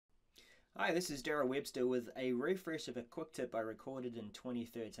Hi, this is Daryl Webster with a refresh of a quick tip I recorded in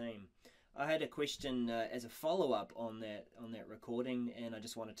 2013. I had a question as a follow-up on that recording, and I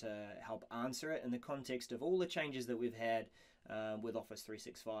just wanted to help answer it in the context of all the changes that we've had with Office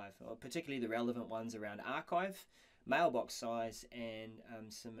 365, particularly the relevant ones around archive, mailbox size, and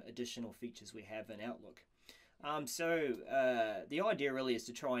some additional features we have in Outlook. The idea really is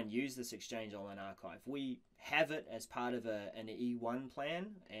to try and use this Exchange Online Archive. We have it as part of an E1 plan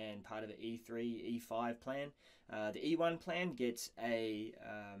and part of an E3, E5 plan. The E1 plan gets a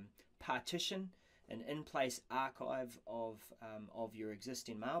partition, an in-place archive of your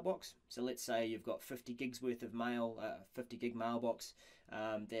existing mailbox. So let's say you've got 50 gigs worth of mail, 50 gig mailbox,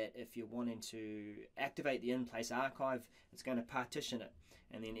 that if you're wanting to activate the in-place archive, it's going to partition it.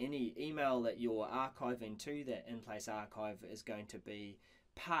 And then any email that you're archiving to that in-place archive is going to be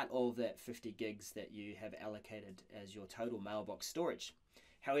part of that 50 gigs that you have allocated as your total mailbox storage.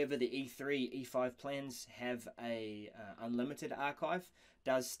 However, the E3, E5 plans have a unlimited archive.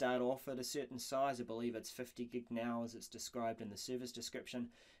 Does start off at a certain size. I believe it's 50 gig now as it's described in the service description,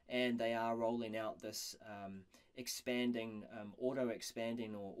 and they are rolling out this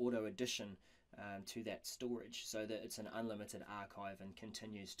auto-expanding or auto-addition to that storage so that it's an unlimited archive and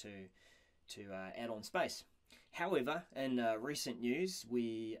continues to add on space. However, in recent news,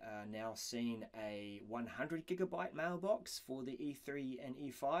 we are now seeing a 100 gigabyte mailbox for the E3 and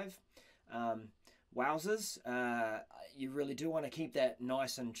E5. Wowzers, you really do want to keep that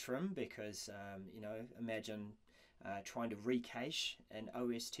nice and trim because, imagine trying to recache an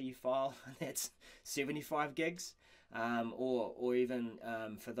OST file that's 75 gigs. Or even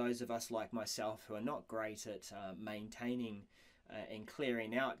for those of us like myself who are not great at maintaining and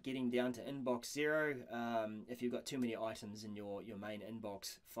clearing out, getting down to inbox 0. If you've got too many items in your main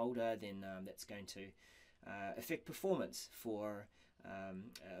inbox folder, then that's going to affect performance for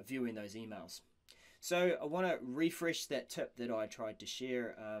viewing those emails. So I want to refresh that tip that I tried to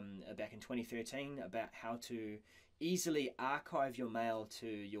share back in 2013 about how to easily archive your mail to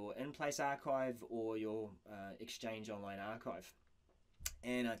your in-place archive or your Exchange Online archive.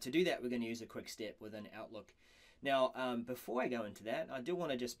 And to do that, we're going to use a quick step within Outlook. Now, before I go into that, I do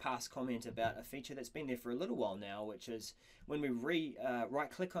want to just pass comment about a feature that's been there for a little while now, which is when we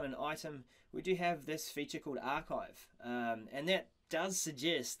right-click on an item, we do have this feature called Archive. And that does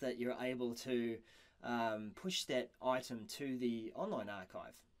suggest that you're able to push that item to the online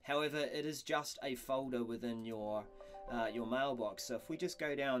archive. However, it is just a folder within your mailbox. So if we just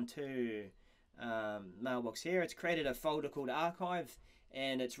go down to mailbox here, it's created a folder called Archive,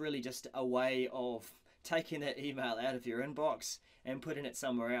 and it's really just a way of taking that email out of your inbox and putting it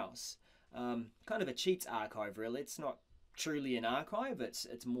somewhere else. Kind of a cheats archive, really. It's not truly an archive.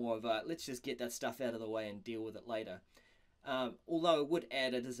 It's more of a let's just get that stuff out of the way and deal with it later. Although I would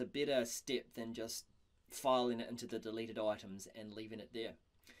add it as a better step than just filing it into the deleted items and leaving it there.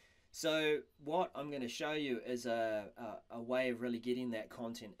 So what I'm going to show you is a way of really getting that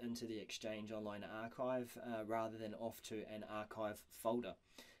content into the Exchange Online archive rather than off to an archive folder.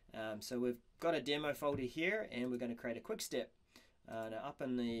 So we've got a demo folder here, and we're going to create a quick step. Now up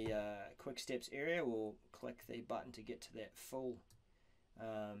in the quick steps area, we'll click the button to get to that full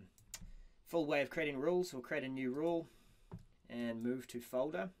way of creating rules. We'll create a new rule and move to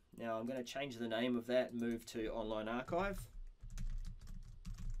folder. Now I'm going to change the name of that, move to Online Archive.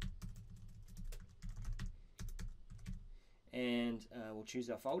 And we'll choose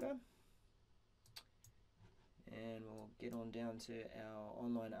our folder, and we'll get on down to our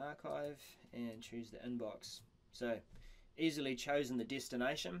online archive and choose the inbox. So easily chosen the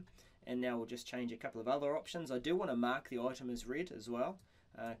destination, and now we'll just change a couple of other options. I do want to mark the item as read as well,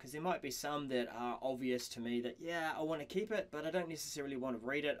 because there might be some that are obvious to me that yeah, I want to keep it, but I don't necessarily want to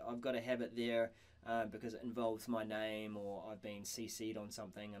read it. I've got to have it there because it involves my name, or I've been CC'd on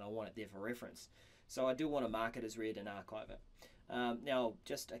something and I want it there for reference. So I do want to mark it as read and archive it. Now,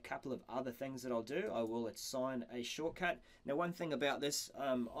 just a couple of other things that I'll do. I will assign a shortcut. Now, one thing about this,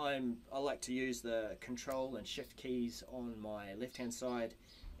 I like to use the Control and Shift keys on my left-hand side,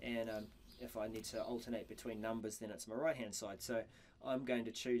 and if I need to alternate between numbers, then it's my right-hand side. So I'm going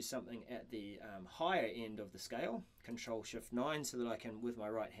to choose something at the higher end of the scale, Control Shift 9, so that I can, with my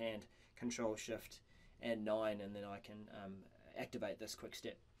right hand, Control Shift and 9, and then I can activate this quick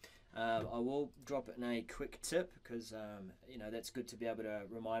step. I will drop it in a quick tip because that's good to be able to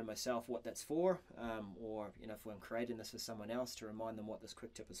remind myself what that's for, or if I'm creating this for someone else, to remind them what this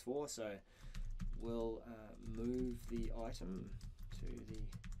quick tip is for. So we'll move the item to the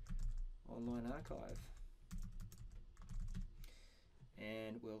online archive,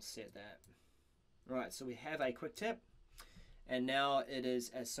 and we'll set that. Right, so we have a quick tip, and now it is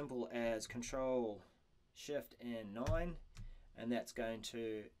as simple as Control Shift and 9, and that's going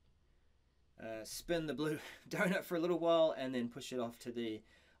to spin the blue donut for a little while and then push it off to the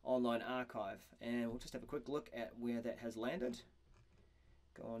online archive. And we'll just have a quick look at where that has landed.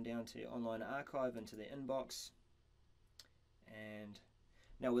 Go on down to online archive into the inbox, and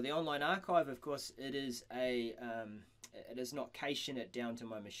now with the online archive, of course, it is not caching it down to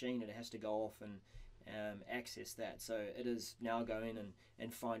my machine. It has to go off and access that. So it is now going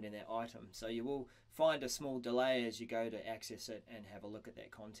and finding that item. So you will find a small delay as you go to access it and have a look at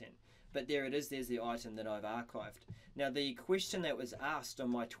that content. But there it is, there's the item that I've archived. Now the question that was asked on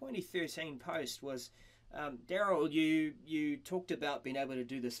my 2013 post was, Daryl, you talked about being able to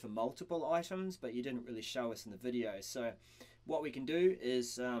do this for multiple items, but you didn't really show us in the video. So what we can do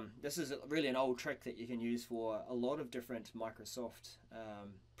is, this is really an old trick that you can use for a lot of different Microsoft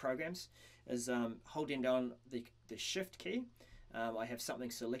programs, is holding down the Shift key. I have something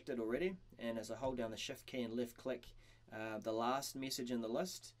selected already, and as I hold down the Shift key and left click the last message in the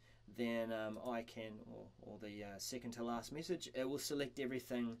list, then I can, or the second to last message, it will select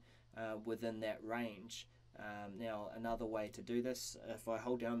everything within that range. Now another way to do this, if I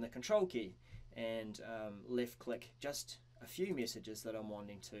hold down the Control key and left click just a few messages that I'm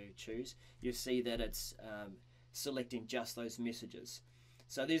wanting to choose, you see that it's selecting just those messages.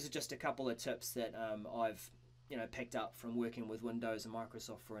 So these are just a couple of tips that I've picked up from working with Windows and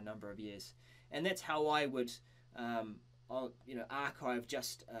Microsoft for a number of years, and that's how I would archive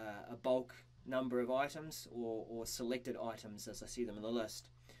just a bulk number of items or selected items as I see them in the list.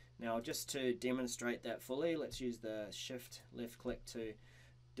 Now just to demonstrate that fully, let's use the Shift left click to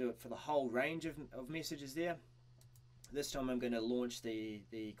do it for the whole range of messages there. This time I'm going to launch the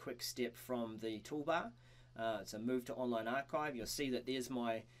quick step from the toolbar. So move to online archive. You'll see that there's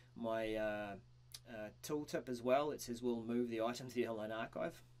my tooltip as well. It says we'll move the item to the online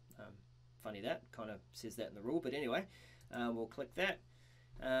archive. Funny, that kind of says that in the rule, but anyway, we'll click that.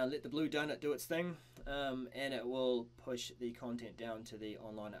 Let the blue donut do its thing, and it will push the content down to the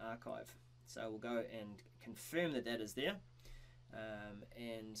online archive. So we'll go and confirm that that is there,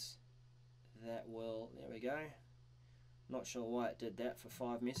 and that will, there we go. Not sure why it did that for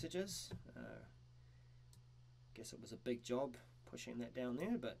 5 messages. Guess it was a big job pushing that down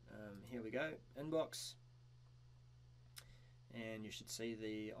there, but here we go, inbox. And you should see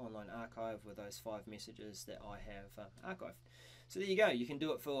the online archive with those 5 messages that I have archived. So there you go, you can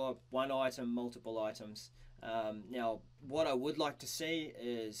do it for one item, multiple items. Now what I would like to see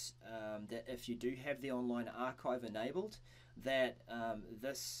is that if you do have the online archive enabled, that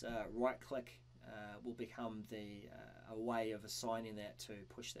this right click will become a way of assigning that to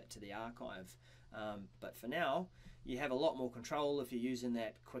push that to the archive. But for now, you have a lot more control if you're using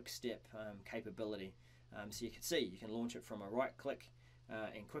that quick step capability. So you can see, you can launch it from a right click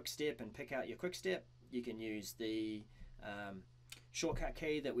and quick step and pick out your quick step. You can use the shortcut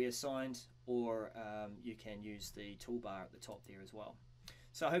key that we assigned, or you can use the toolbar at the top there as well.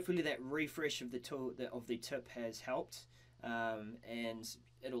 So hopefully that refresh of the tip has helped, and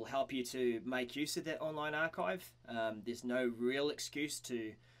it'll help you to make use of that online archive. There's no real excuse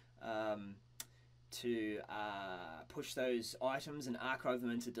to push those items and archive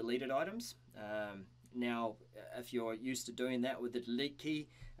them into deleted items. Now, if you're used to doing that with the delete key,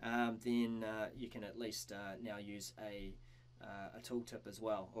 then you can at least now use a tooltip as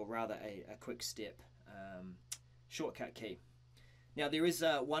well, or rather a quick step shortcut key. Now there is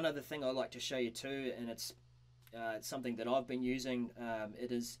one other thing I'd like to show you too, and it's something that I've been using.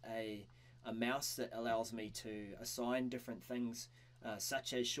 It is a mouse that allows me to assign different things,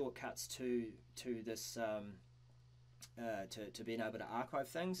 such as shortcuts to this to being able to archive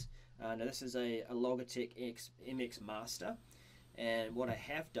things. Now this is a Logitech MX Master, and what I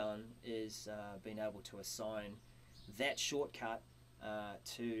have done is been able to assign that shortcut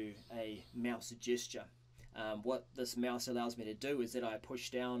to a mouse gesture. What this mouse allows me to do is that I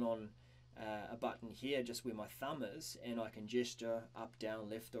push down on a button here just where my thumb is, and I can gesture up, down,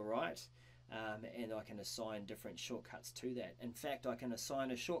 left or right, and I can assign different shortcuts to that. In fact, I can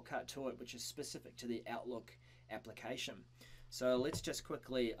assign a shortcut to it which is specific to the Outlook application. So let's just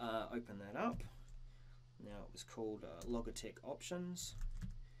quickly open that up. Now it was called Logitech Options,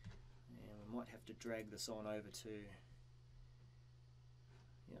 and we might have to drag this on over to,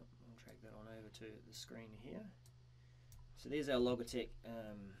 yep, I'll drag that on over to the screen here. So there's our Logitech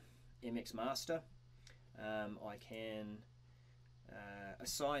MX Master. I can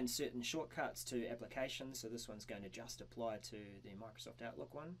assign certain shortcuts to applications, so this one's going to just apply to the Microsoft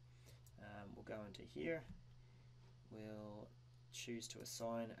Outlook one. We'll go into here, we'll choose to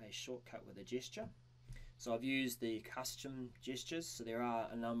assign a shortcut with a gesture. So I've used the custom gestures, so there are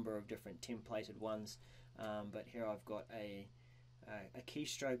a number of different templated ones, but here I've got a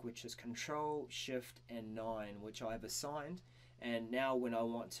keystroke which is Control, Shift and 9, which I've assigned, and now when I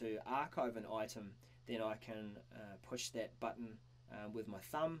want to archive an item, then I can push that button with my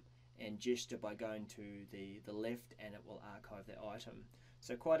thumb and gesture by going to the left, and it will archive that item.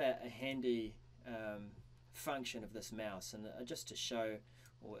 So quite a handy function of this mouse, and just to show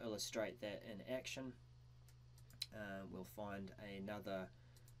or illustrate that in action, we'll find another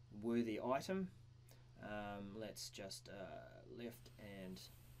worthy item. Let's just left, and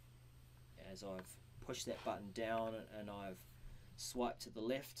as I've pushed that button down and I've swiped to the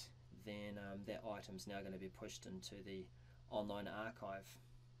left, then that item's now going to be pushed into the online archive,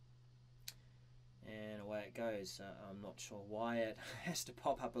 and away it goes. I'm not sure why it has to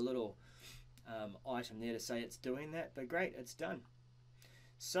pop up a little item there to say it's doing that, but great, it's done.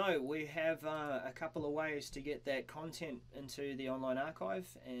 So we have a couple of ways to get that content into the online archive,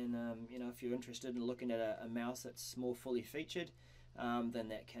 and you know, if you're interested in looking at a mouse that's more fully featured, then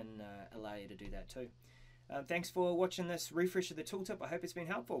that can allow you to do that too. Thanks for watching this refresh of the tooltip. I hope it's been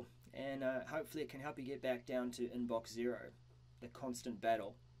helpful, and hopefully it can help you get back down to inbox 0, the constant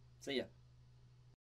battle. See ya.